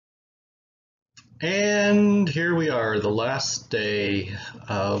And here we are, the last day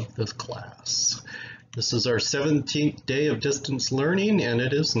of the class. This is our 17th day of distance learning, and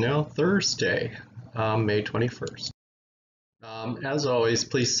it is now Thursday, May 21st. As always,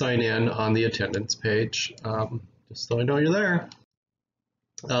 please sign in on the attendance page, just so I know you're there.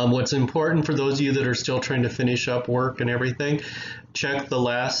 What's important for those of you that are still trying to finish up work and everything, check the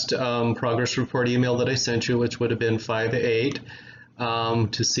last progress report email that I sent you, which would have been 5/8.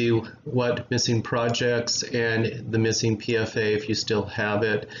 To see what missing projects and the missing PFA, if you still have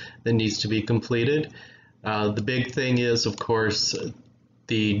it, that needs to be completed. The big thing is, of course,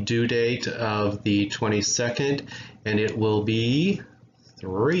 the due date of the 22nd, and it will be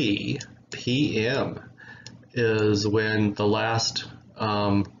 3 p.m. is when the last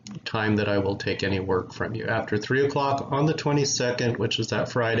time that I will take any work from you. After 3 o'clock on the 22nd, which is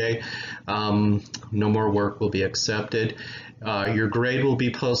that Friday, no more work will be accepted. Your grade will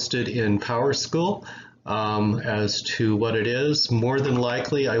be posted in PowerSchool as to what it is. More than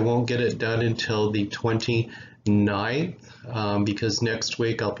likely, I won't get it done until the 29th because next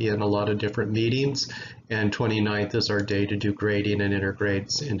week I'll be in a lot of different meetings, and 29th is our day to do grading and enter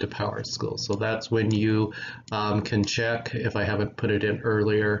grades into PowerSchool. So that's when you can check if I haven't put it in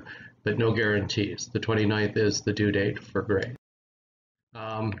earlier, but no guarantees. The 29th is the due date for grade.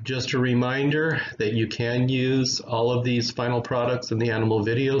 Just a reminder that you can use all of these final products in the animal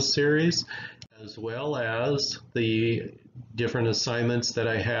video series, as well as the different assignments that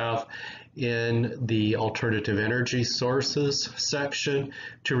I have in the alternative energy sources section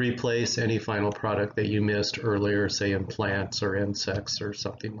to replace any final product that you missed earlier, say in plants or insects or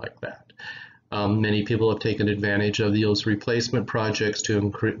something like that. Many people have taken advantage of those replacement projects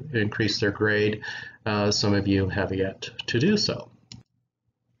to increase their grade. Some of you have yet to do so.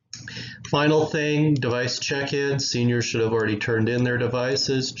 Final thing, device check-ins. Seniors should have already turned in their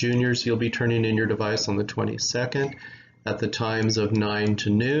devices. Juniors, you'll be turning in your device on the 22nd at the times of 9 to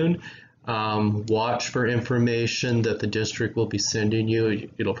noon. Watch for information that the district will be sending you.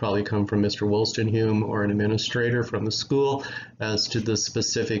 It'll probably come from Mr. Wolstenhume or an administrator from the school as to the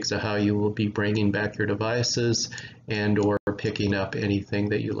specifics of how you will be bringing back your devices and or picking up anything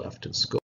that you left at school.